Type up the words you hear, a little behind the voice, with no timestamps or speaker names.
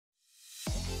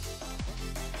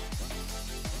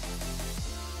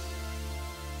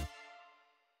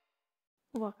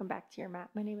Welcome back to your mat.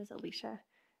 My name is Alysia.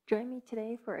 Join me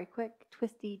today for a quick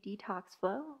Twisty Detox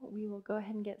Flow. We will go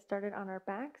ahead and get started on our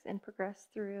backs and progress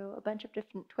through a bunch of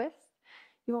different twists.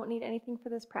 You won't need anything for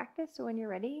this practice, so when you're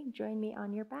ready, join me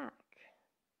on your back.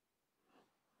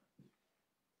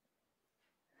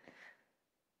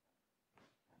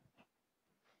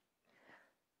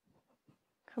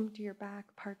 Come to your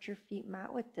back, part your feet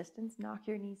mat width distance, knock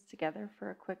your knees together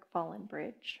for a quick fallen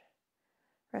bridge.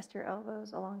 Rest your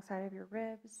elbows alongside of your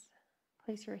ribs.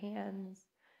 Place your hands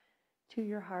to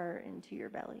your heart and to your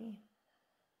belly.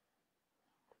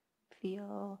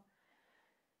 Feel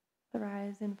the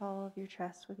rise and fall of your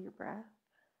chest with your breath.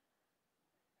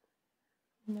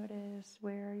 Notice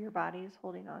where your body is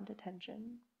holding on to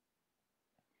tension.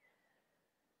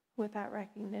 With that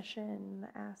recognition,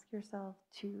 ask yourself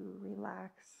to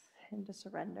relax and to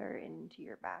surrender into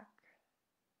your back.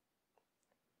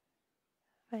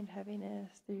 Find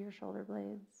heaviness through your shoulder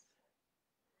blades.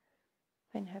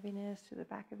 Find heaviness through the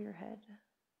back of your head.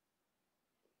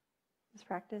 This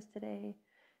practice today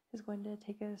is going to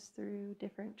take us through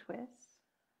different twists.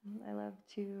 I love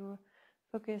to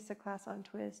focus a class on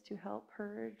twists to help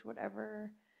purge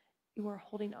whatever you are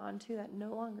holding on to that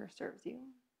no longer serves you.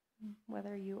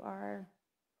 Whether you are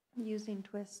using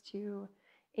twists to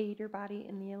aid your body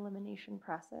in the elimination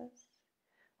process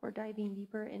or diving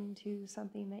deeper into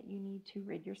something that you need to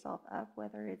rid yourself of,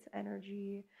 whether it's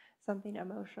energy, something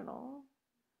emotional,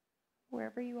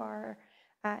 wherever you are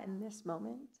at in this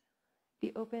moment,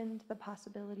 be open to the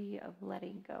possibility of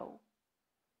letting go.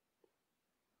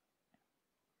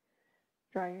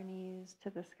 Draw your knees to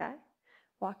the sky.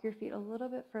 Walk your feet a little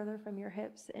bit further from your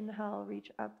hips. Inhale, reach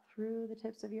up through the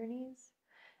tips of your knees.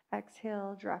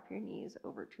 Exhale, drop your knees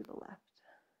over to the left.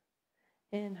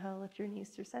 Inhale, lift your knees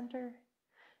through center.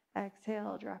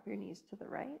 Exhale, drop your knees to the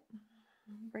right.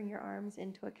 Bring your arms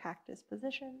into a cactus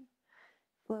position.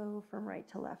 Flow from right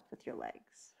to left with your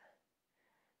legs.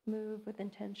 Move with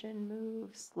intention,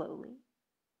 move slowly.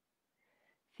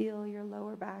 Feel your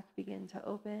lower back begin to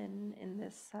open in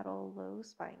this subtle low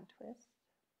spine twist.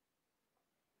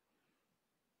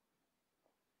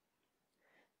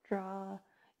 Draw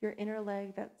your inner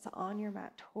leg that's on your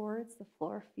mat towards the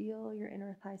floor. Feel your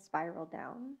inner thigh spiral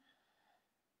down.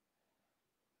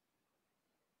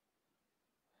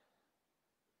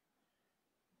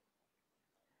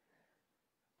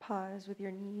 Pause with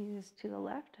your knees to the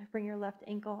left. Bring your left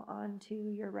ankle onto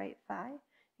your right thigh.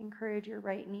 Encourage your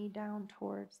right knee down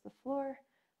towards the floor.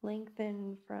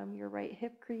 Lengthen from your right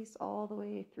hip crease all the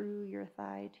way through your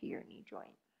thigh to your knee joint.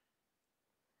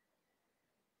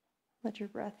 Let your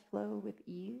breath flow with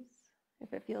ease.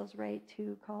 If it feels right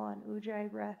to call on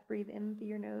Ujjayi breath, breathe in through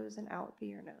your nose and out through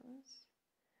your nose.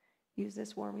 Use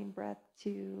this warming breath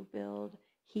to build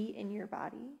heat in your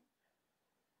body.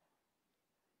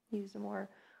 Use a more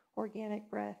organic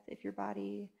breath if your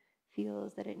body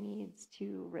feels that it needs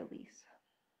to release.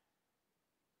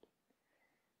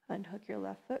 Unhook your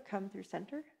left foot, come through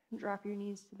center, drop your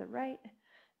knees to the right,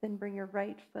 then bring your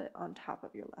right foot on top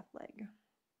of your left leg.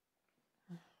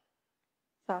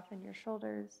 Soften your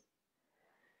shoulders.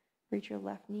 Reach your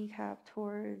left kneecap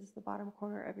towards the bottom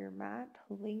corner of your mat.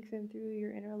 Lengthen through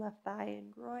your inner left thigh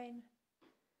and groin.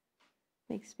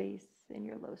 Make space in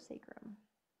your low sacrum.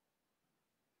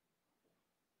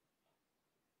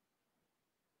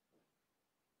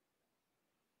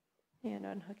 And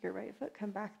unhook your right foot,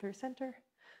 come back through center.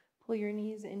 Pull your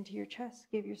knees into your chest,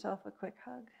 give yourself a quick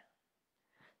hug.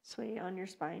 Sway on your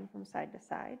spine from side to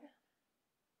side.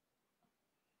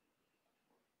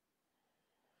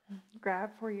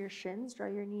 Grab for your shins, draw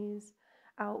your knees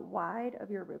out wide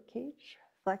of your rib cage.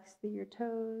 Flex through your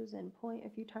toes and point a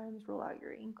few times, roll out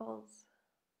your ankles.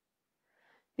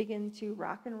 Begin to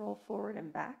rock and roll forward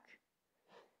and back.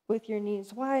 With your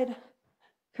knees wide,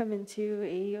 come into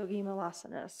a Yogi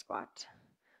Malasana squat.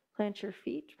 Plant your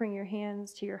feet, bring your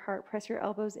hands to your heart, press your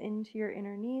elbows into your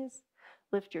inner knees,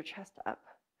 lift your chest up.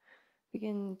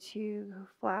 Begin to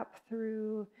flap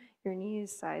through your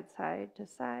knees side to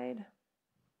side.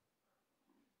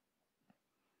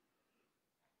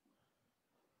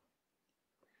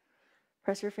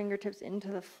 Press your fingertips into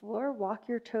the floor, walk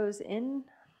your toes in,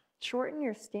 shorten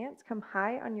your stance, come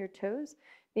high on your toes.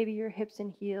 Maybe your hips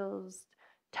and heels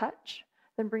touch,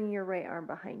 then bring your right arm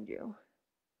behind you.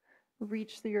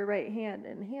 Reach through your right hand,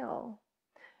 inhale.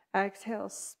 Exhale,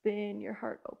 spin your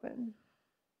heart open.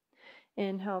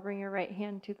 Inhale, bring your right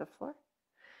hand to the floor.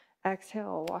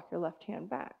 Exhale, walk your left hand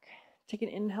back. Take an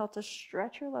inhale to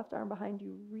stretch your left arm behind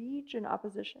you, reach in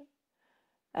opposition.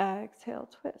 Exhale,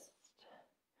 twist.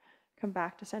 Come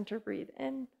back to center, breathe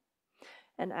in,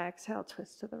 and exhale,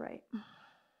 twist to the right.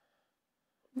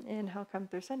 Inhale, come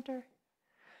through center.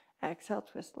 Exhale,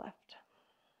 twist left.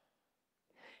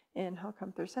 Inhale,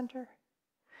 come through center.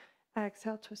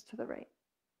 Exhale, twist to the right.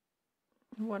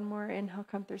 One more, inhale,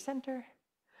 come through center.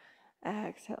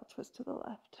 Exhale, twist to the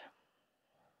left.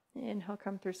 Inhale,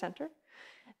 come through center.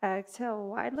 Exhale,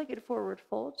 wide-legged forward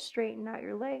fold. Straighten out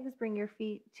your legs. Bring your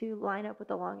feet to line up with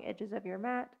the long edges of your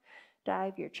mat.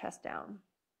 Dive your chest down.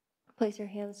 Place your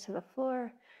hands to the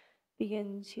floor.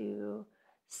 Begin to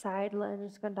side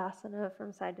lunge Skandasana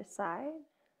from side to side.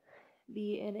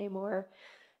 Be in a more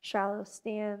shallow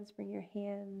stance. Bring your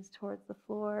hands towards the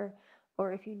floor,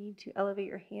 or if you need to elevate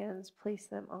your hands, place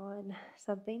them on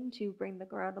something to bring the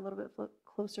ground a little bit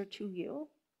closer to you.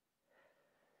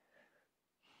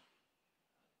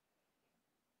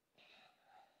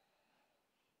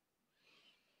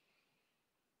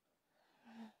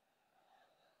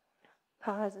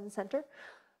 Pause and center.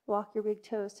 Walk your big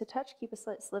toes to touch. Keep a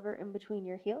slight sliver in between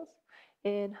your heels.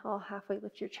 Inhale, halfway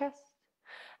lift your chest.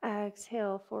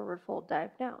 Exhale, forward fold,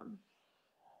 dive down.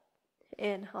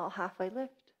 Inhale, halfway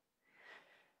lift.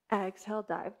 Exhale,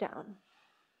 dive down.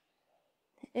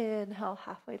 Inhale,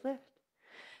 halfway lift.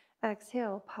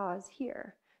 Exhale, pause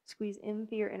here. Squeeze in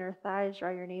through your inner thighs, draw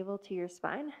your navel to your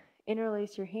spine.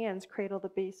 Interlace your hands, cradle the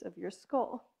base of your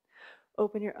skull.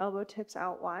 Open your elbow tips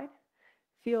out wide.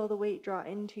 Feel the weight draw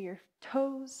into your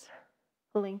toes.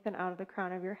 Lengthen out of the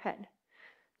crown of your head.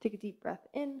 Take a deep breath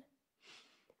in.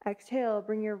 Exhale,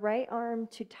 bring your right arm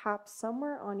to tap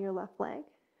somewhere on your left leg.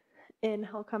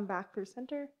 Inhale, come back through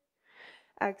center.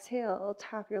 Exhale,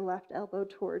 tap your left elbow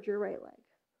towards your right leg.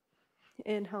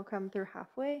 Inhale, come through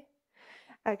halfway.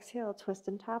 Exhale, twist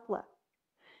and tap left.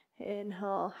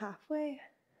 Inhale, halfway.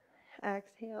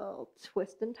 Exhale,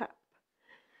 twist and tap.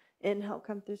 Inhale,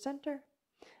 come through center.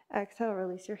 Exhale,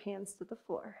 release your hands to the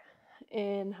floor.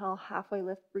 Inhale, halfway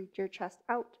lift, reach your chest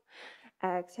out.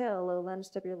 Exhale, low lunge,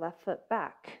 step your left foot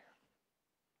back.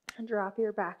 Drop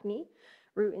your back knee,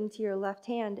 root into your left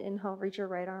hand. Inhale, reach your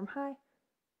right arm high.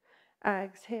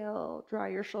 Exhale, draw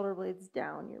your shoulder blades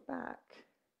down your back.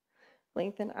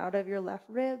 Lengthen out of your left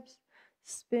ribs.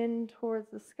 Spin towards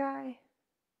the sky.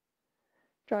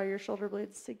 Draw your shoulder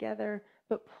blades together,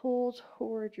 but pull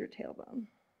toward your tailbone.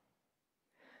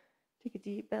 Take a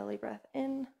deep belly breath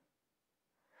in.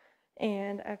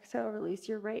 And exhale, release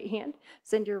your right hand.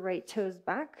 Send your right toes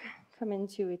back. Come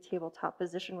into a tabletop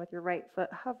position with your right foot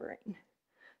hovering.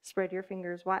 Spread your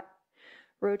fingers wide.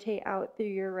 Rotate out through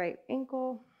your right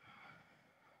ankle.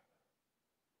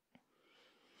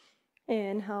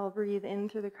 Inhale, breathe in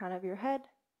through the crown of your head.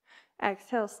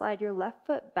 Exhale, slide your left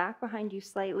foot back behind you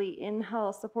slightly.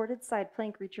 Inhale, supported side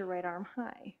plank, reach your right arm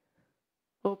high.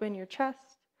 Open your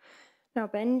chest. Now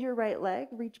bend your right leg,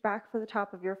 reach back for the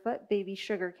top of your foot, baby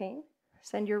sugar cane.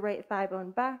 Send your right thigh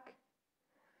bone back.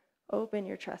 Open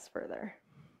your chest further.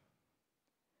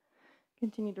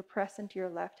 Continue to press into your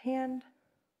left hand.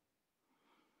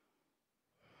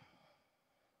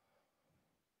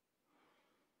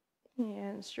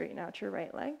 And straighten out your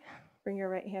right leg. Bring your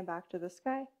right hand back to the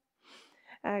sky.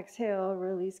 Exhale,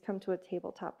 release, come to a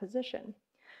tabletop position.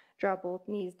 Draw both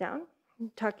knees down,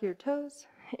 tuck your toes.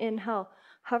 Inhale,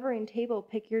 hovering table,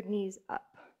 pick your knees up.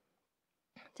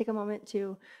 Take a moment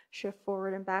to shift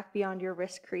forward and back beyond your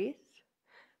wrist crease.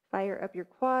 Fire up your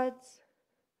quads.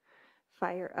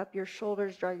 Fire up your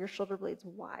shoulders, draw your shoulder blades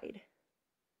wide.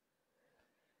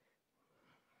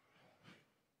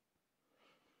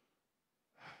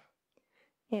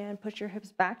 And push your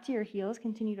hips back to your heels.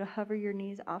 Continue to hover your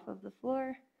knees off of the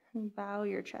floor and bow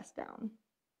your chest down.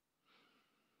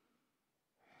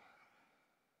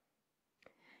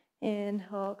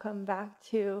 Inhale, come back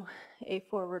to a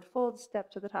forward fold.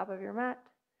 Step to the top of your mat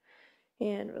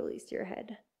and release your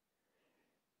head.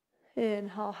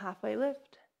 Inhale, halfway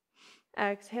lift.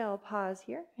 Exhale, pause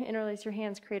here. Interlace your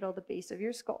hands, cradle the base of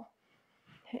your skull.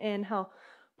 Inhale,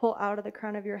 pull out of the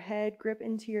crown of your head, grip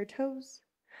into your toes.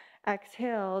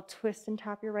 Exhale, twist and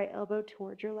tap your right elbow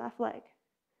towards your left leg.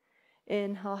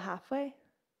 Inhale, halfway.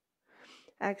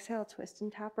 Exhale, twist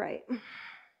and tap right.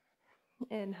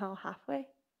 Inhale, halfway.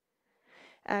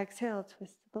 Exhale,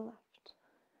 twist to the left.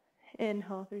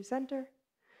 Inhale through center.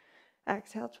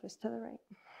 Exhale, twist to the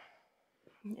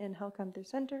right. Inhale, come through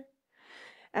center.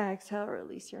 Exhale,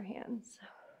 release your hands.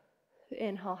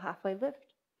 Inhale, halfway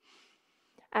lift.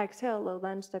 Exhale, low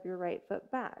lunge, step your right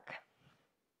foot back.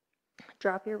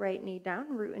 Drop your right knee down,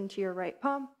 root into your right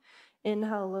palm.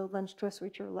 Inhale, low lunge twist,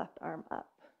 reach your left arm up.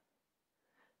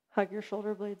 Hug your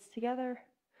shoulder blades together.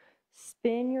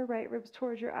 Spin your right ribs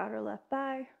towards your outer left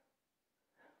thigh.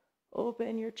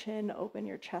 Open your chin, open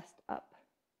your chest up.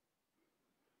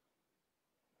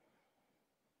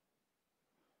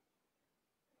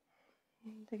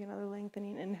 Take another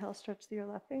lengthening inhale, stretch through your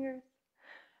left fingers.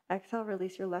 Exhale,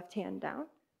 release your left hand down.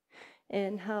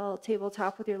 Inhale,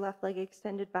 tabletop with your left leg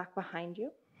extended back behind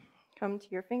you. Come to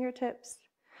your fingertips.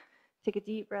 Take a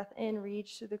deep breath in,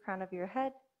 reach through the crown of your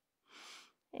head.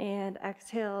 And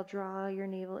exhale, draw your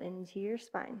navel into your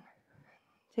spine.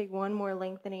 Take one more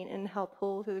lengthening inhale,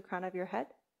 pull through the crown of your head.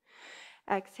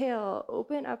 Exhale,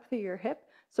 open up through your hip,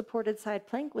 supported side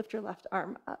plank, lift your left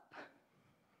arm up.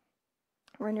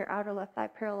 Run your outer left thigh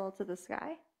parallel to the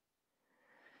sky.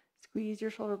 Squeeze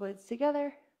your shoulder blades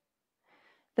together.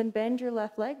 Then bend your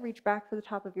left leg, reach back for the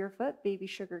top of your foot, baby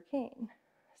sugar cane.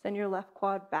 Send your left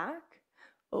quad back,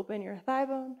 open your thigh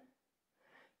bone,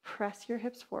 press your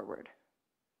hips forward.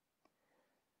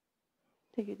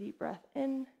 Take a deep breath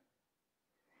in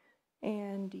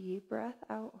and deep breath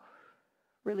out.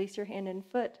 Release your hand and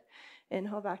foot.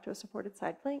 Inhale back to a supported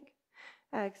side plank.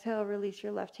 Exhale, release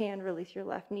your left hand, release your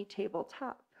left knee,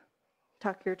 tabletop.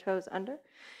 Tuck your toes under.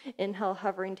 Inhale,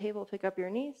 hovering table, pick up your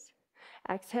knees.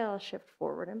 Exhale, shift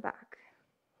forward and back.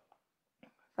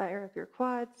 Fire up your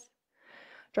quads.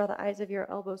 Draw the eyes of your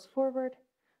elbows forward.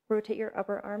 Rotate your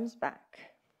upper arms back.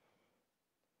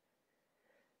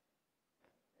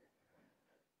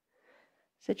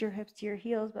 Sit your hips to your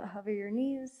heels, but hover your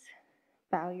knees.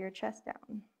 Bow your chest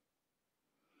down.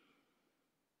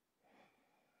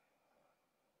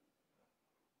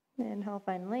 Inhale,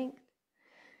 find length.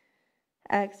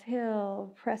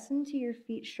 Exhale, press into your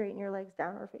feet, straighten your legs,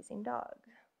 downward facing dog.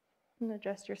 And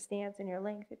adjust your stance and your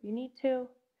length if you need to.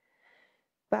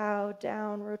 Bow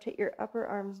down, rotate your upper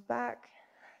arms back.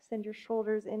 Send your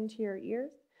shoulders into your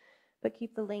ears, but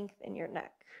keep the length in your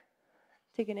neck.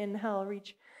 Take an inhale,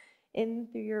 reach in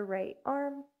through your right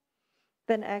arm.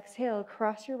 Then exhale,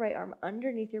 cross your right arm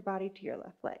underneath your body to your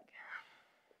left leg.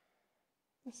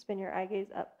 Spin your eye gaze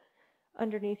up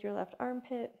underneath your left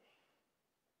armpit.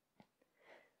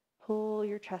 Pull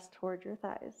your chest toward your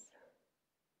thighs.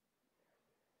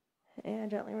 And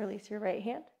gently release your right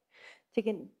hand. Take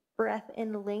a breath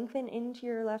in, lengthen into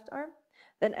your left arm.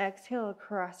 Then exhale,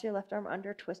 across your left arm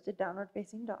under twisted downward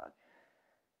facing dog.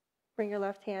 Bring your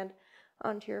left hand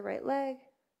onto your right leg.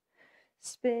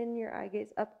 Spin your eye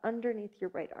gaze up underneath your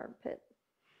right armpit.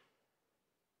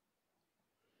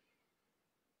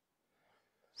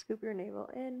 Scoop your navel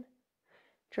in.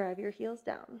 Drive your heels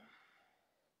down.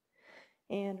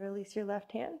 And release your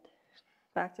left hand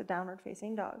back to downward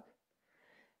facing dog.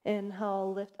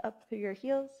 Inhale, lift up through your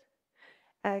heels.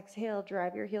 Exhale,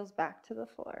 drive your heels back to the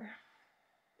floor.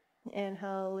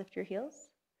 Inhale, lift your heels.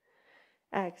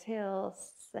 Exhale,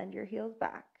 send your heels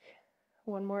back.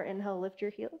 One more inhale, lift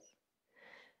your heels.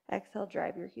 Exhale,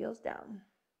 drive your heels down.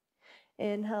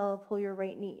 Inhale, pull your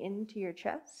right knee into your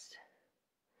chest.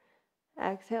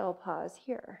 Exhale, pause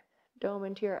here. Dome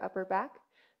into your upper back.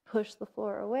 Push the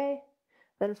floor away.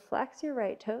 Then flex your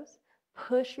right toes.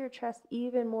 Push your chest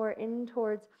even more in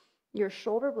towards your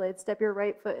shoulder blades. Step your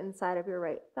right foot inside of your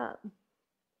right thumb.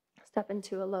 Step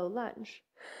into a low lunge.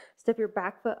 Step your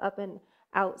back foot up and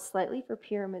out slightly for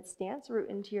pyramid stance. Root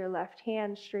into your left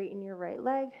hand, straighten your right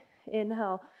leg.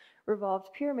 Inhale, revolved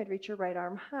pyramid, reach your right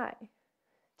arm high.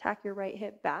 Tack your right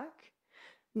hip back.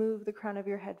 Move the crown of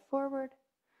your head forward.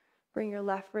 Bring your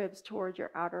left ribs towards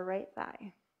your outer right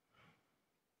thigh.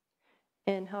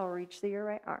 Inhale, reach through your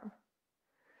right arm.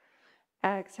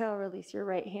 Exhale, release your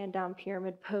right hand down,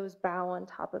 pyramid pose, bow on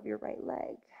top of your right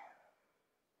leg.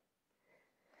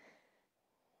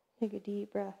 Take a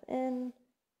deep breath in.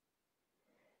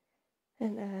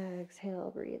 And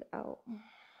exhale, breathe out.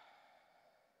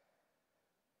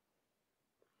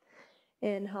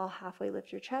 Inhale, halfway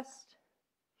lift your chest.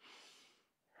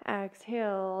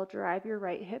 Exhale, drive your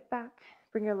right hip back.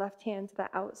 Bring your left hand to the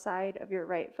outside of your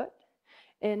right foot.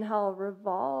 Inhale,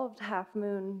 revolved half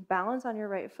moon. Balance on your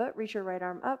right foot. Reach your right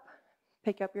arm up.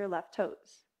 Pick up your left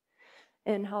toes.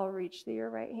 Inhale, reach through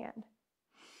your right hand.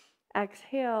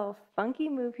 Exhale, funky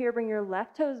move here. Bring your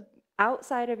left toes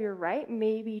outside of your right.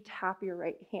 Maybe tap your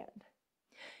right hand.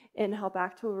 Inhale,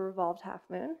 back to a revolved half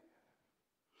moon.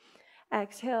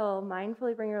 Exhale,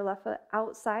 mindfully bring your left foot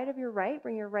outside of your right.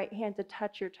 Bring your right hand to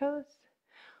touch your toes.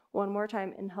 One more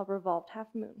time. Inhale, revolved half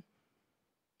moon.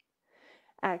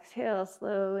 Exhale,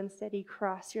 slow and steady,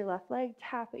 cross your left leg,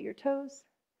 tap at your toes.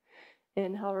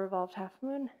 Inhale, revolved half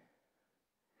moon.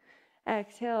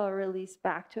 Exhale, release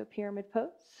back to a pyramid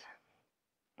pose.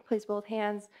 Place both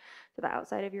hands to the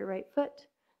outside of your right foot.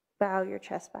 Bow your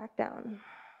chest back down.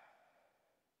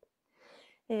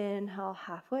 Inhale,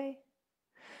 halfway.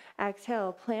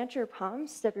 Exhale, plant your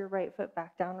palms, step your right foot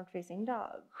back, downward facing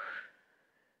dog.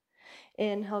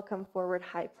 Inhale, come forward,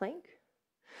 high plank.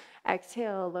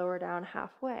 Exhale, lower down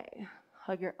halfway.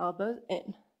 Hug your elbows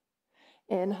in.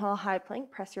 Inhale, high plank,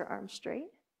 press your arms straight.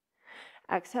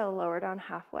 Exhale, lower down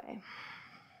halfway.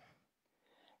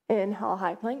 Inhale,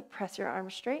 high plank, press your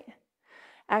arms straight.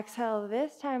 Exhale,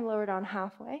 this time lower down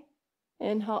halfway.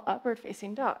 Inhale, upward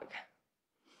facing dog.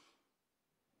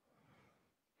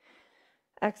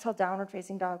 Exhale, downward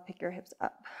facing dog, pick your hips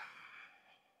up.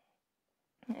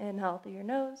 Inhale through your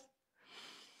nose.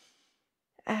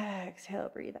 Exhale,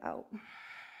 breathe out.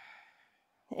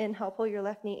 Inhale, pull your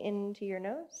left knee into your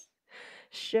nose.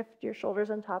 Shift your shoulders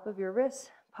on top of your wrists.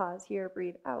 Pause here,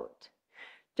 breathe out.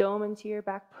 Dome into your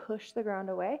back, push the ground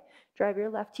away. Drive your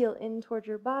left heel in towards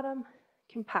your bottom.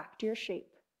 Compact your shape.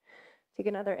 Take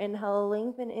another inhale,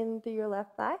 lengthen in through your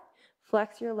left thigh.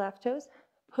 Flex your left toes.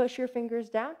 Push your fingers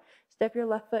down. Step your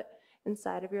left foot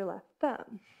inside of your left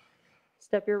thumb.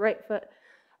 Step your right foot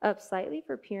up slightly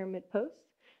for pyramid pose.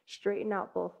 Straighten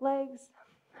out both legs.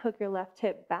 Hook your left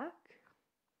hip back.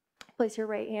 Place your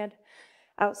right hand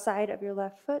outside of your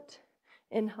left foot.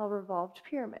 Inhale, revolved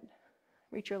pyramid.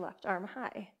 Reach your left arm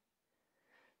high.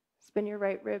 Spin your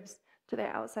right ribs to the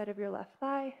outside of your left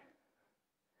thigh.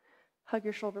 Hug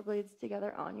your shoulder blades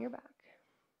together on your back.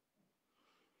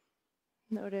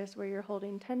 Notice where you're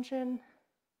holding tension.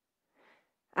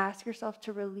 Ask yourself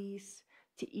to release,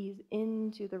 to ease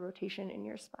into the rotation in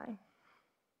your spine.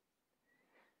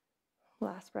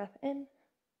 Last breath in.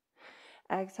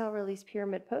 Exhale, release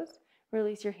pyramid pose.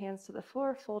 Release your hands to the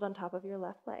floor, fold on top of your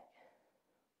left leg.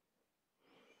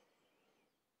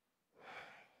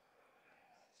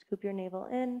 Scoop your navel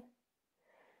in.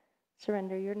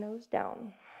 Surrender your nose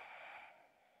down.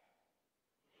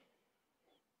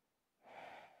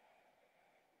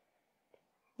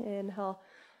 Inhale,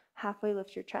 halfway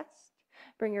lift your chest.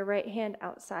 Bring your right hand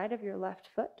outside of your left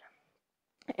foot.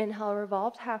 Inhale,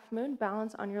 revolved half moon,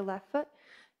 balance on your left foot.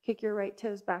 Kick your right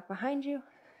toes back behind you.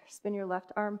 Spin your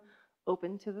left arm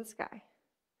open to the sky.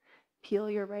 Peel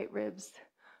your right ribs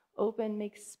open,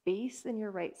 make space in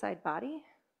your right side body.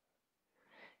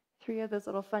 3 of those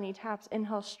little funny taps.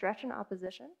 Inhale, stretch in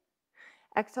opposition.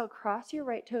 Exhale, cross your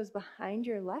right toes behind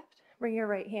your left. Bring your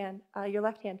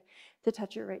left hand to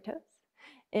touch your right toes.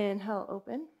 Inhale,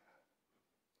 open.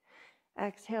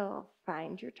 Exhale,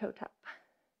 find your toe tap.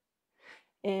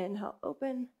 Inhale,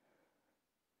 open.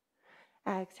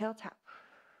 Exhale, tap.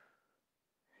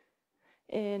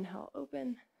 Inhale,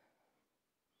 open.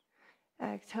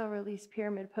 Exhale, release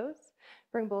pyramid pose.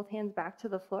 Bring both hands back to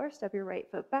the floor. Step your right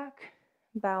foot back.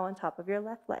 Bow on top of your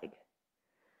left leg.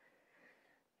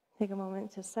 Take a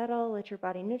moment to settle. Let your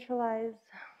body neutralize.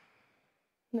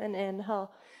 Then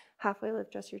inhale, halfway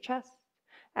lift just your chest.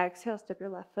 Exhale, step your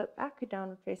left foot back,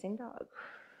 downward facing dog.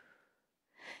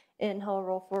 Inhale,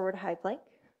 roll forward, high plank.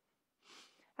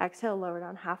 Exhale, lower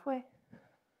down halfway.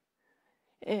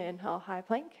 Inhale, high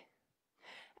plank.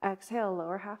 Exhale,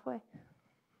 lower halfway.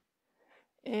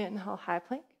 Inhale, high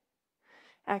plank.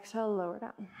 Exhale, lower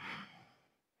down.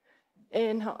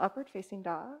 Inhale, upward facing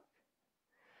dog.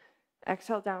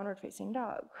 Exhale, downward facing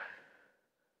dog.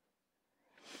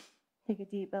 Take a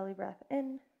deep belly breath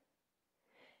in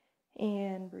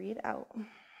and breathe out.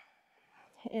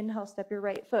 Inhale, step your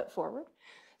right foot forward.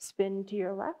 Spin to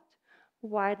your left.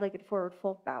 Wide-legged forward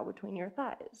fold, bow between your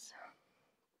thighs.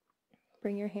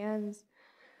 Bring your hands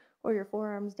or your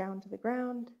forearms down to the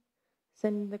ground.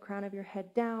 Send the crown of your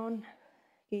head down.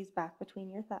 Gaze back between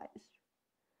your thighs.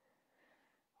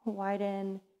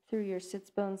 Widen through your sits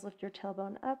bones. Lift your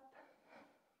tailbone up.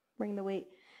 Bring the weight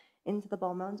into the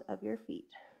ball mounds of your feet.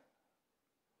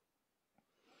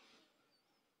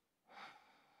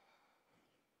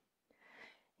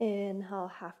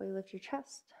 Inhale, halfway lift your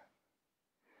chest.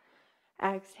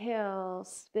 Exhale,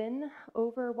 spin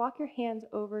over. Walk your hands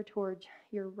over towards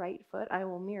your right foot. I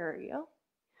will mirror you.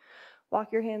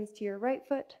 Walk your hands to your right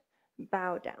foot.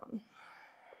 Bow down.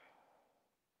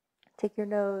 Take your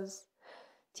nose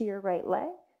to your right leg.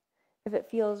 If it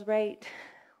feels right,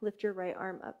 lift your right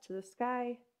arm up to the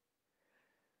sky.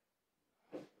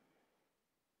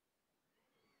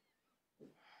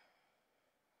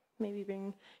 Maybe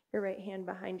bring your right hand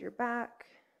behind your back.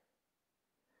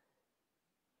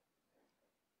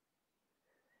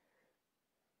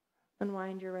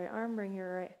 Unwind your right arm, bring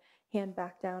your right hand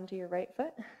back down to your right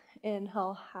foot.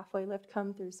 Inhale, halfway lift,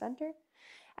 come through center.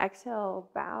 Exhale,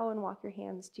 bow and walk your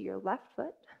hands to your left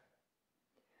foot.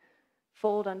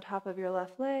 Fold on top of your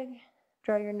left leg.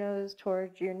 Draw your nose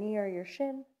towards your knee or your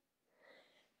shin.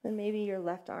 Then maybe your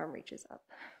left arm reaches up.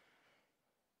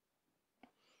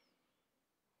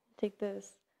 Take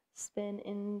this spin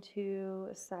into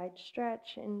a side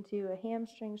stretch, into a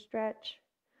hamstring stretch.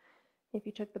 If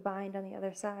you took the bind on the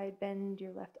other side, bend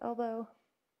your left elbow.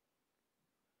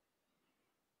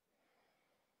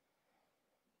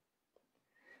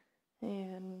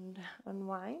 And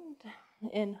unwind.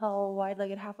 Inhale,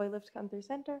 wide-legged halfway lift, come through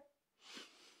center.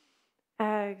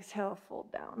 Exhale,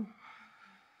 fold down.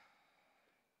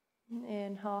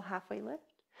 Inhale, halfway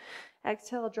lift.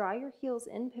 Exhale, draw your heels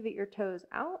in, pivot your toes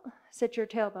out, sit your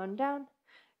tailbone down.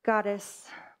 Goddess,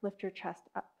 lift your chest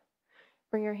up.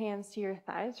 Bring your hands to your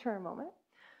thighs for a moment.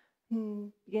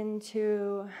 Begin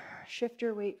to shift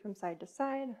your weight from side to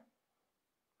side.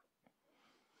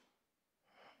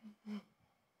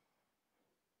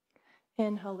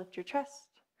 Inhale, lift your chest.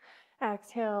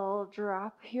 Exhale,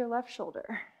 drop your left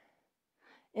shoulder.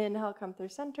 Inhale, come through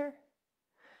center.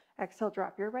 Exhale,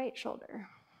 drop your right shoulder.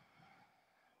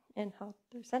 Inhale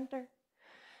through center.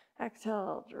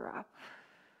 Exhale, drop.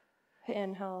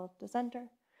 Inhale to center.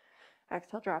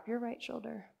 Exhale, drop your right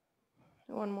shoulder.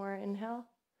 One more inhale.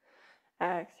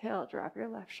 Exhale, drop your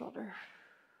left shoulder.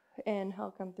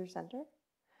 Inhale, come through center.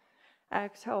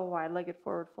 Exhale, wide-legged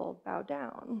forward fold, bow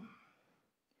down.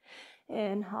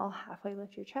 Inhale, halfway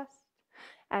lift your chest.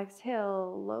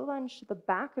 Exhale, low lunge to the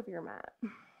back of your mat.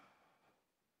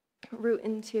 Root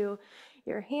into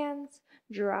your hands,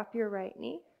 drop your right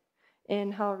knee.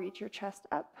 Inhale, reach your chest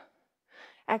up.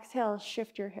 Exhale,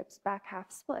 shift your hips back,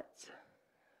 half splits.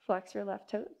 Flex your left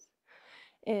toes.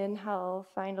 Inhale,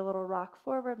 find a little rock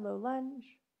forward, low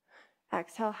lunge.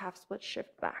 Exhale, half split,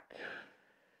 shift back.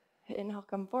 Inhale,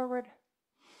 come forward.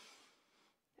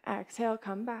 Exhale,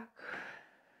 come back.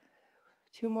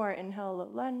 Two more, inhale, low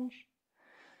lunge.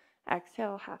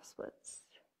 Exhale, half splits.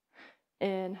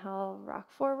 Inhale,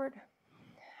 rock forward.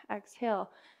 Exhale,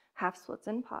 half splits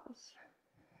and pause.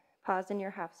 Pause in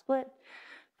your half split.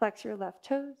 Flex your left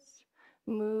toes.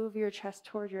 Move your chest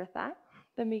toward your thigh.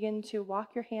 Then begin to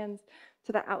walk your hands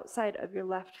to the outside of your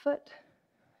left foot.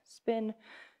 Spin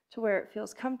to where it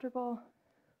feels comfortable.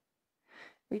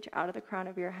 Reach out of the crown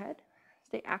of your head.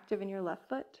 Stay active in your left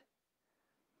foot.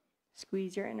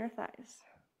 Squeeze your inner thighs.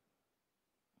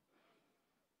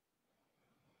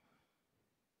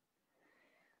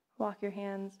 Walk your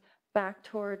hands back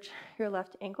towards your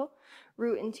left ankle.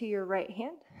 Root into your right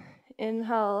hand.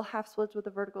 Inhale, half splits with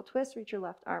a vertical twist. Reach your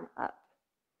left arm up.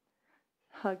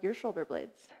 Hug your shoulder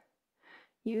blades.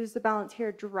 Use the balance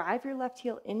here. Drive your left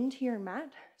heel into your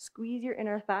mat. Squeeze your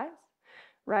inner thighs.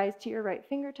 Rise to your right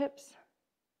fingertips.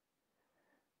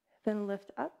 Then lift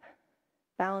up,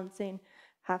 balancing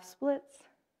half splits.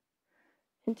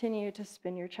 Continue to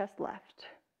spin your chest left.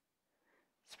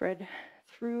 Spread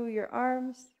through your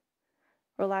arms.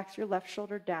 Relax your left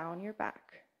shoulder down your back.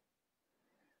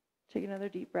 Take another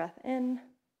deep breath in.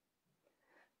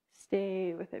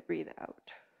 Stay with it, breathe out.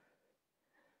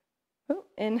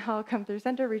 Inhale, come through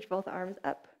center, reach both arms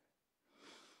up.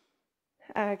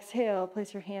 Exhale,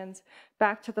 place your hands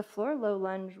back to the floor, low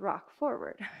lunge, rock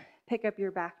forward. Pick up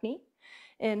your back knee.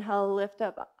 Inhale, lift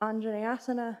up,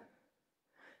 Anjaneyasana.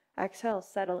 Exhale,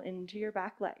 settle into your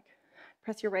back leg.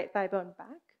 Press your right thigh bone back.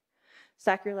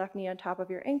 Stack your left knee on top of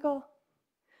your ankle.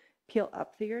 Peel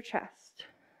up through your chest.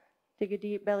 Take a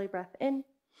deep belly breath in.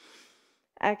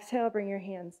 Exhale, bring your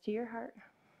hands to your heart.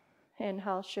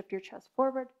 Inhale, shift your chest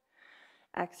forward.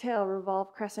 Exhale,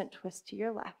 revolve crescent twist to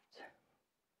your left.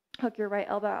 Hook your right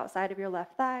elbow outside of your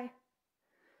left thigh.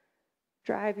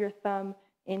 Drive your thumb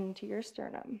into your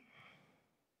sternum.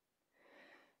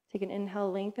 Take an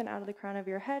inhale, lengthen out of the crown of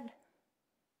your head.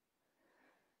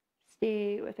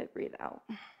 Stay with it, breathe out.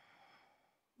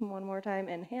 One more time,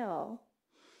 inhale.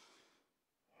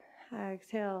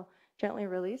 Exhale, gently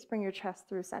release, bring your chest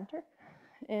through center.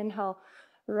 Inhale,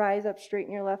 rise up,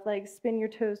 straighten your left leg, spin your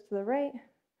toes to the right,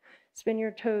 spin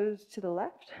your toes to the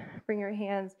left. Bring your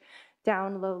hands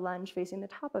down, low lunge, facing the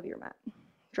top of your mat.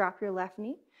 Drop your left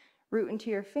knee, root into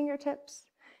your fingertips.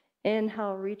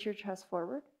 Inhale, reach your chest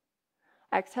forward.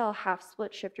 Exhale, half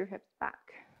split, shift your hips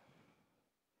back.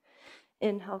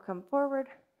 Inhale, come forward.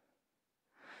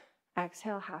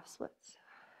 Exhale, half splits.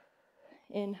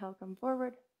 Inhale, come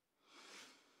forward.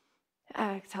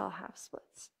 Exhale, half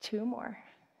splits. Two more.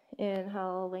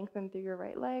 Inhale, lengthen through your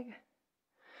right leg.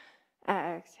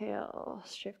 Exhale,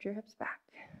 shift your hips back.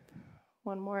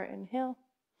 One more, inhale.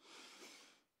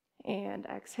 And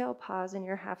exhale, pause in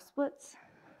your half splits.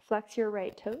 Flex your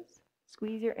right toes.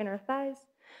 Squeeze your inner thighs.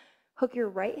 Hook your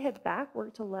right hip back.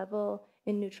 Work to level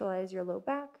and neutralize your low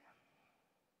back.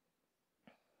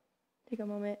 Take a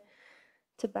moment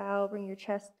to bow. Bring your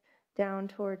chest down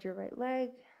towards your right leg.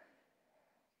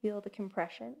 Feel the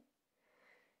compression.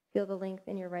 Feel the length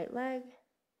in your right leg.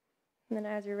 And then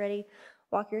as you're ready,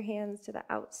 walk your hands to the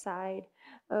outside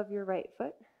of your right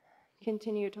foot.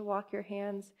 Continue to walk your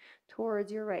hands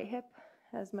towards your right hip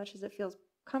as much as it feels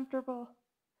comfortable.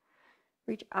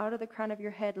 Reach out of the crown of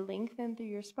your head, lengthen through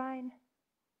your spine.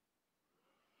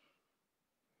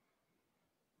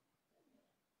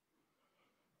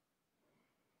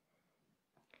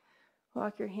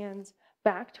 Walk your hands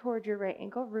back toward your right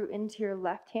ankle, root into your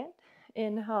left hand.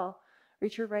 Inhale,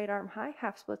 reach your right arm high,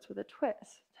 half splits with a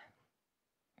twist.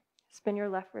 Spin your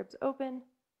left ribs open.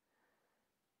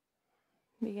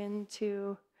 Begin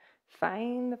to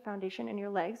find the foundation in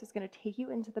your legs. It's going to take you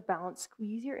into the balance.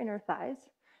 Squeeze your inner thighs.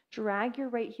 Drag your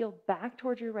right heel back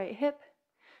towards your right hip.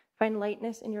 Find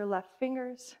lightness in your left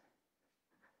fingers.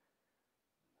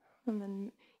 And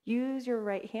then use your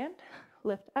right hand.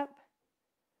 Lift up.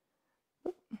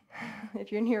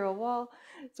 If you're near a wall,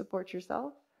 support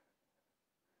yourself.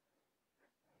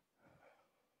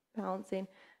 Balancing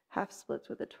half splits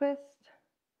with a twist.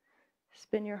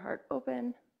 Spin your heart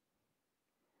open.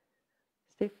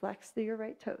 Stay flexed through your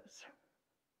right toes.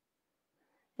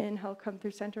 Inhale, come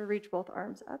through center, reach both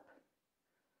arms up.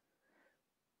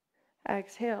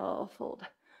 Exhale, fold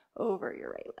over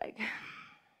your right leg.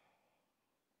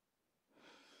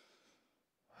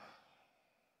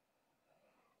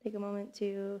 Take a moment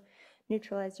to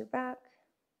neutralize your back.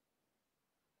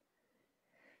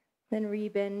 Then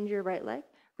rebend your right leg,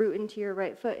 root into your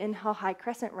right foot. Inhale, high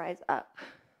crescent, rise up.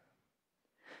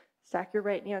 Stack your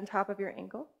right knee on top of your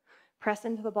ankle. Press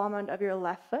into the ball mound of your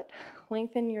left foot.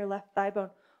 Lengthen your left thigh bone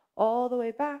all the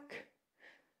way back.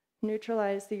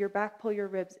 Neutralize through your back, pull your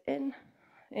ribs in.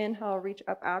 Inhale, reach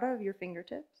up out of your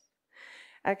fingertips.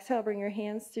 Exhale, bring your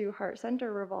hands through heart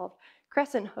center, revolve.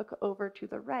 Crescent hook over to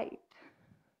the right.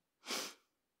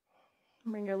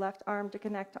 Bring your left arm to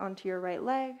connect onto your right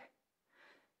leg.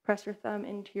 Press your thumb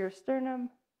into your sternum.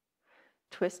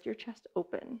 Twist your chest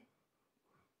open.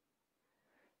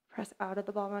 Press out of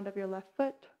the ball mound of your left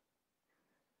foot.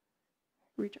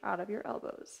 Reach out of your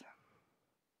elbows.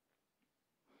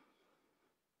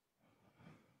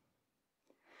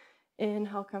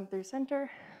 Inhale, come through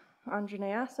center.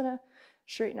 Anjaneyasana.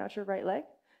 Straighten out your right leg.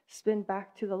 Spin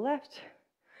back to the left.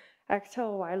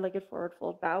 Exhale, wide-legged forward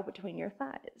fold. Bow between your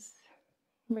thighs.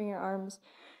 Bring your arms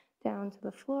down to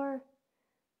the floor.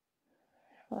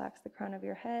 Relax the crown of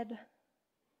your head.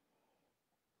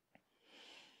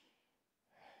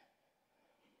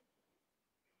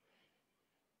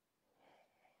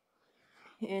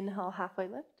 Inhale, halfway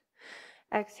lift.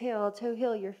 Exhale, toe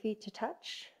heel your feet to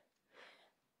touch.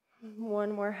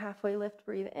 One more halfway lift,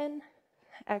 breathe in.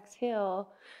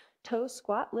 Exhale, toe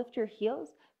squat, lift your heels,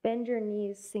 bend your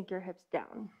knees, sink your hips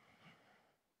down.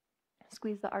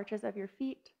 Squeeze the arches of your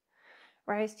feet.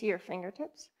 Rise to your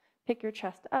fingertips. Pick your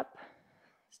chest up.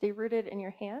 Stay rooted in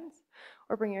your hands,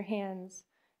 or bring your hands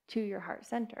to your heart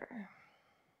center.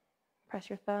 Press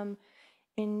your thumb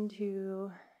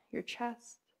into your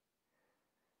chest.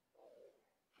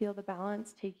 Feel the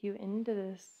balance take you into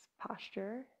this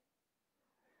posture.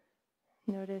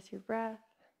 Notice your breath.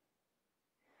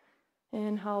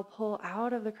 Inhale, pull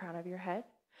out of the crown of your head.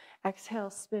 Exhale,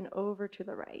 spin over to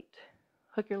the right.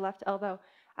 Hook your left elbow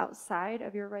outside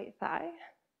of your right thigh.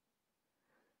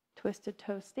 Twisted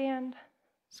toe stand.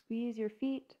 Squeeze your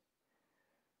feet.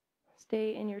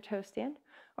 Stay in your toe stand.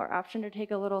 Or option to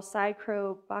take a little side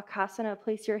crow bakasana.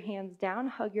 Place your hands down.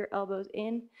 Hug your elbows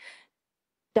in.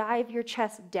 Dive your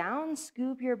chest down.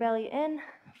 Scoop your belly in.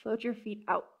 Float your feet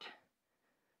out.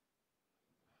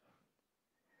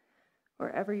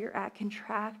 Wherever you're at,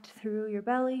 contract through your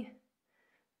belly.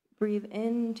 Breathe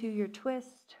into your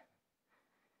twist.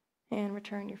 And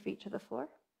return your feet to the floor.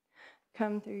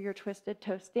 Come through your twisted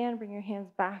toe stand. Bring your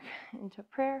hands back into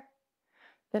prayer.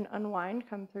 Then unwind.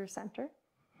 Come through center.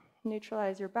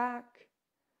 Neutralize your back.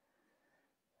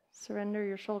 Surrender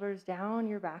your shoulders down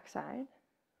your backside.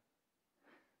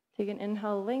 Take an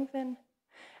inhale, lengthen.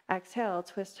 Exhale,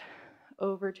 twist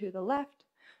over to the left.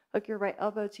 Hook your right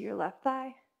elbow to your left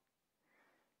thigh.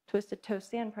 Twisted toe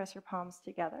stand, press your palms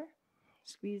together.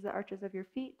 Squeeze the arches of your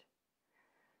feet.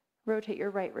 Rotate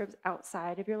your right ribs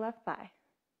outside of your left thigh.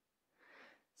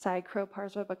 Side crow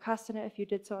Parsvabhakasana. If you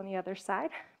did so on the other side,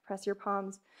 press your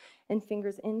palms and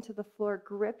fingers into the floor.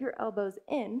 Grip your elbows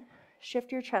in.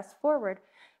 Shift your chest forward.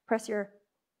 Press your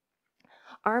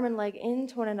arm and leg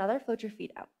into one another. Float your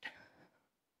feet out.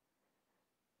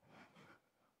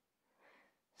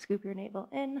 Scoop your navel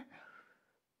in.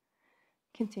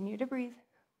 Continue to breathe.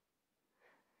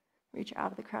 Reach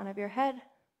out of the crown of your head.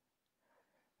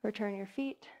 Return your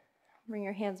feet. Bring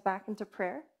your hands back into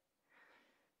prayer.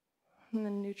 And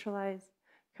then neutralize.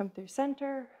 Come through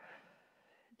center.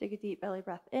 Take a deep belly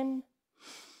breath in.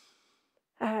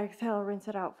 Exhale, rinse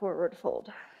it out, forward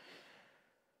fold.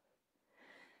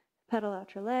 Pedal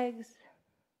out your legs.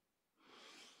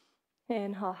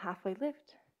 Inhale, halfway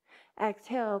lift.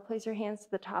 Exhale, place your hands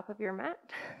to the top of your mat.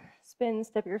 Spin,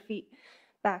 step your feet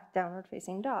back, downward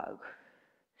facing dog.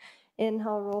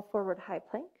 Inhale, roll forward, high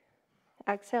plank.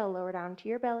 Exhale, lower down to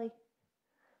your belly.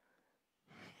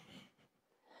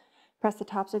 Press the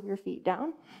tops of your feet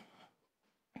down.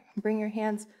 Bring your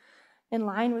hands in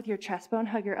line with your chest bone.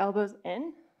 Hug your elbows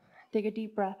in. Take a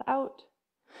deep breath out.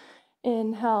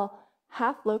 Inhale,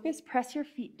 half locust. Press your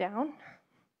feet down.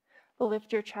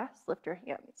 Lift your chest. Lift your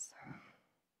hands.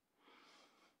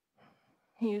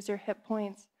 Use your hip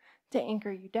points to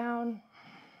anchor you down.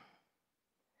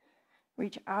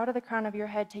 Reach out of the crown of your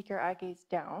head. Take your eye gaze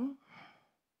down.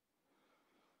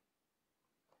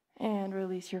 And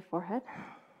release your forehead.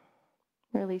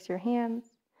 Release your hands.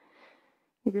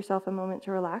 Give yourself a moment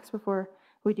to relax before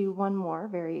we do one more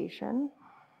variation.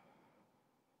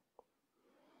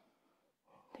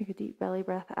 Take a deep belly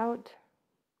breath out.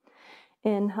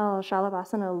 Inhale,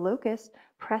 Shalabhasana, locust.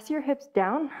 Press your hips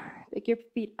down. Pick your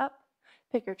feet up.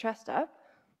 Pick your chest up.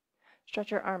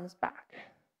 Stretch your arms back.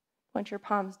 Point your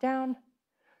palms down.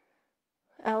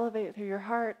 Elevate through your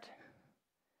heart.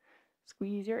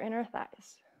 Squeeze your inner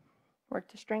thighs. Work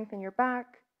to strengthen your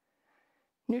back.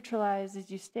 Neutralize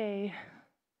as you stay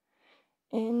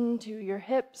into your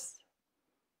hips.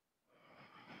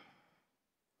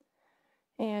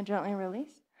 And gently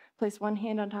release. Place one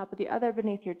hand on top of the other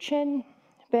beneath your chin.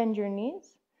 Bend your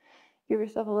knees. Give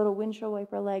yourself a little windshield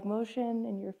wiper leg motion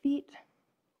in your feet.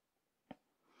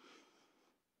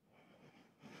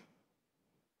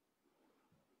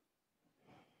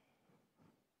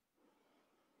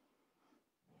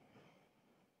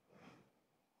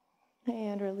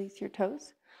 And release your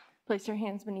toes. Place your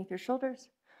hands beneath your shoulders.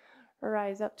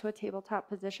 Rise up to a tabletop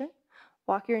position.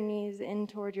 Walk your knees in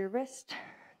toward your wrist.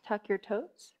 Tuck your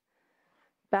toes.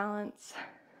 Balance.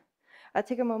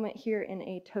 Take a moment here in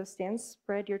a toe stance.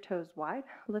 Spread your toes wide.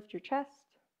 Lift your chest.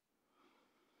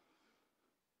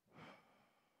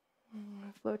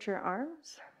 Float your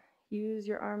arms. Use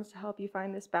your arms to help you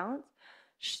find this balance.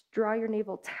 Draw your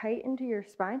navel tight into your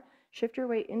spine. Shift your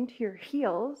weight into your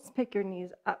heels. Pick your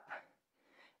knees up.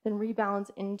 Then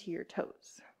rebalance into your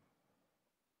toes.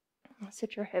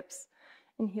 Sit your hips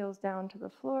and heels down to the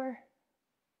floor.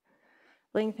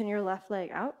 Lengthen your left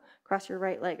leg out. Cross your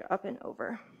right leg up and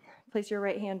over. Place your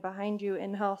right hand behind you.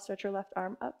 Inhale, stretch your left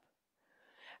arm up.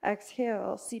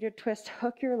 Exhale, seated twist.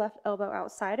 Hook your left elbow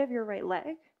outside of your right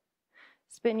leg.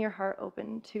 Spin your heart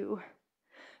open to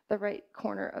the right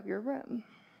corner of your room.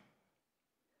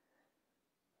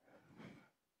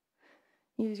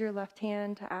 Use your left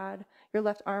arm to add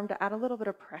a little bit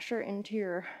of pressure into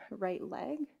your right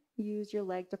leg. Use your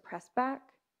leg to press back.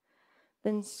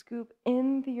 Then scoop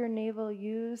in through your navel.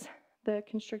 Use the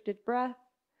constricted breath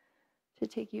to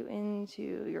take you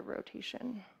into your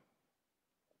rotation.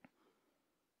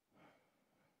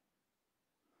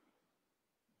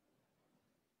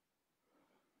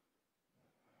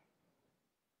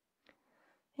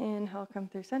 Inhale, come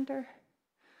through center.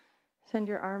 Send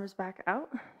your arms back out.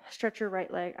 Stretch your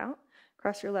right leg out.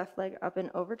 Cross your left leg up and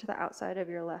over to the outside of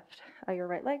your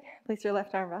right leg. Place your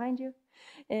left arm behind you.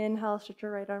 Inhale, stretch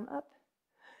your right arm up.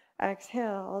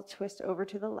 Exhale, twist over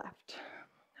to the left.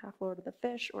 Half lower to the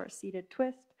fish or a seated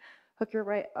twist. Hook your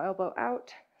right elbow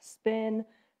out. Spin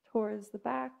towards the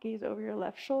back. Gaze over your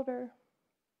left shoulder.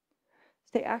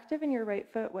 Stay active in your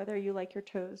right foot, whether you like your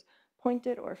toes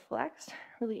pointed or flexed.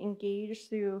 Really engage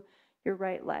through your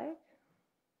right leg.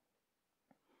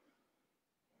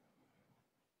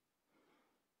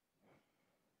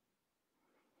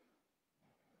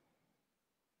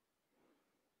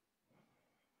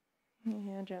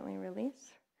 And gently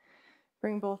release.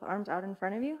 Bring both arms out in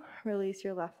front of you. Release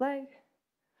your left leg.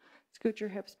 Scoot your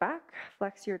hips back.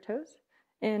 Flex your toes.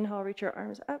 Inhale, reach your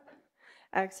arms up.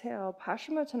 Exhale,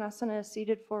 Paschimottanasana,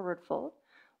 seated forward fold.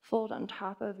 Fold on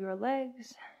top of your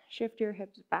legs. Shift your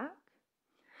hips back.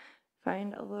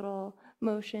 Find a little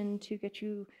motion to get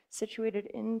you situated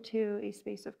into a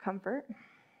space of comfort.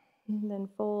 And then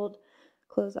fold,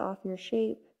 close off your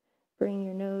shape. Bring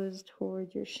your nose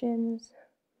towards your shins.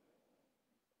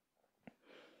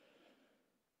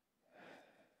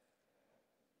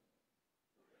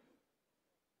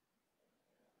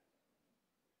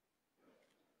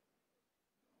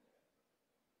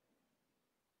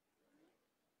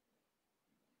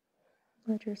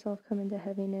 Let yourself come into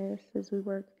heaviness as we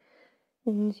work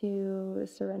into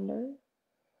surrender.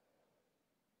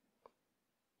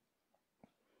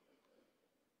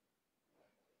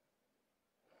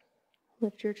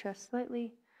 Lift your chest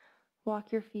slightly.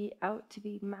 Walk your feet out to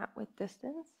be mat width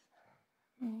distance.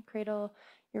 And cradle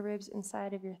your ribs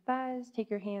inside of your thighs. Take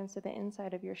your hands to the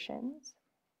inside of your shins.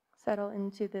 Settle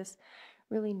into this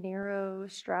really narrow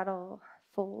straddle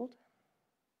fold.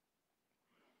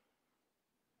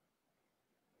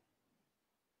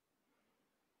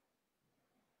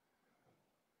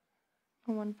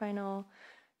 One final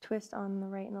twist on the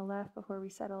right and the left before we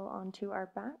settle onto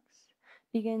our backs.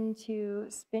 Begin to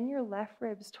spin your left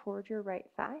ribs toward your right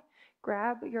thigh.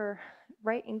 Grab your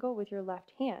right ankle with your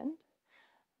left hand.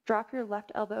 Drop your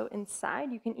left elbow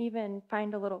inside. You can even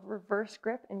find a little reverse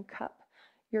grip and cup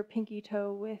your pinky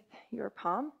toe with your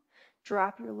palm.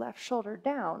 Drop your left shoulder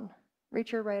down.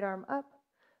 Reach your right arm up.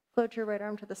 Float your right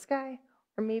arm to the sky,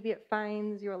 or maybe it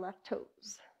finds your left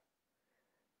toes.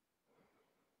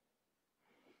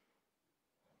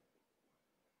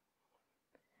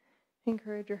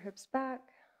 Encourage your hips back.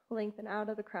 Lengthen out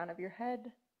of the crown of your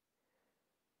head.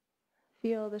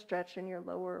 Feel the stretch in your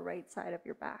lower right side of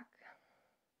your back.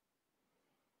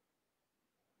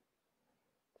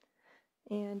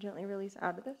 And gently release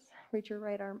out of this. Reach your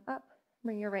right arm up.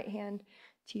 Bring your right hand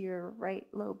to your right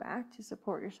low back to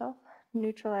support yourself.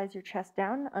 Neutralize your chest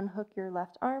down. Unhook your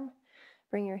left arm.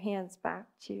 Bring your hands back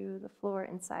to the floor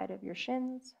inside of your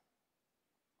shins.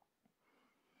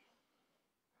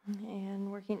 And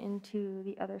working into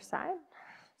the other side.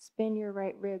 Spin your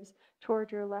right ribs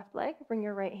toward your left leg. Bring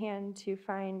your right hand to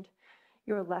find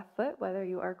your left foot, whether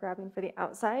you are grabbing for the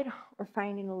outside or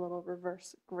finding a little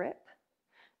reverse grip.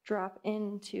 Drop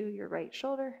into your right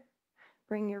shoulder.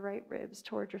 Bring your right ribs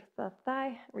toward your left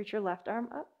thigh. Reach your left arm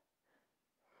up.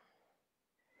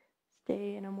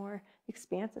 Stay in a more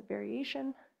expansive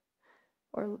variation,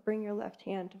 or bring your left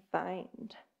hand to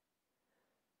find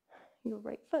your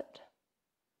right foot.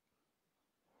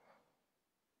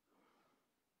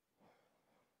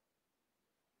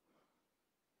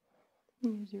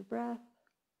 Use your breath.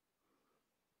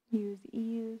 Use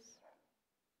ease.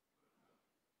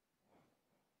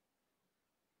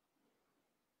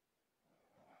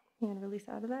 And release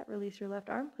out of that. Release your left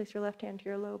arm. Place your left hand to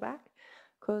your low back.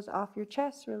 Close off your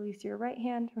chest. Release your right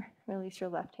hand. Release your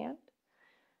left hand.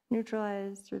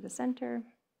 Neutralize through the center.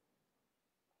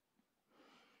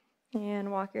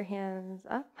 And walk your hands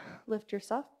up. Lift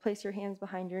yourself. Place your hands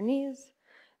behind your knees.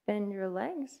 Bend your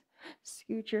legs.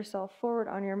 Scoot yourself forward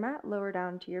on your mat. Lower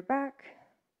down to your back.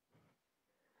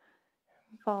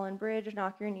 Fallen bridge.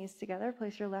 Knock your knees together.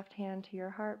 Place your left hand to your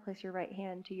heart. Place your right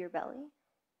hand to your belly.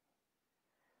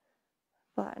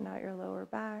 Flatten out your lower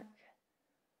back.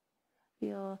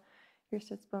 Feel your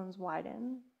sits bones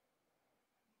widen.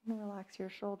 Relax your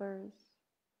shoulders.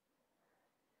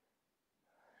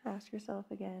 Ask yourself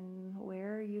again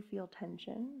where you feel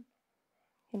tension.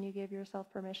 Can you give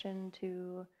yourself permission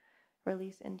to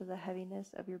release into the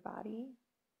heaviness of your body?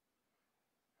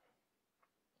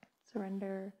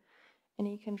 Surrender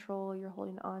any control you're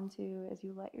holding on to as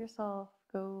you let yourself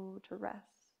go to rest.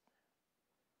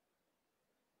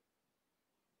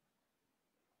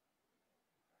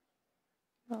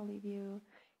 I'll leave you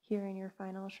here in your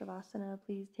final Shavasana.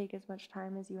 Please take as much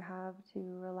time as you have to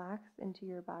relax into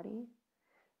your body.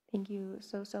 Thank you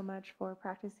so much for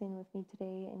practicing with me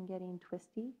today and getting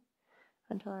twisty.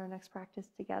 Until our next practice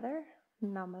together,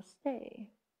 namaste.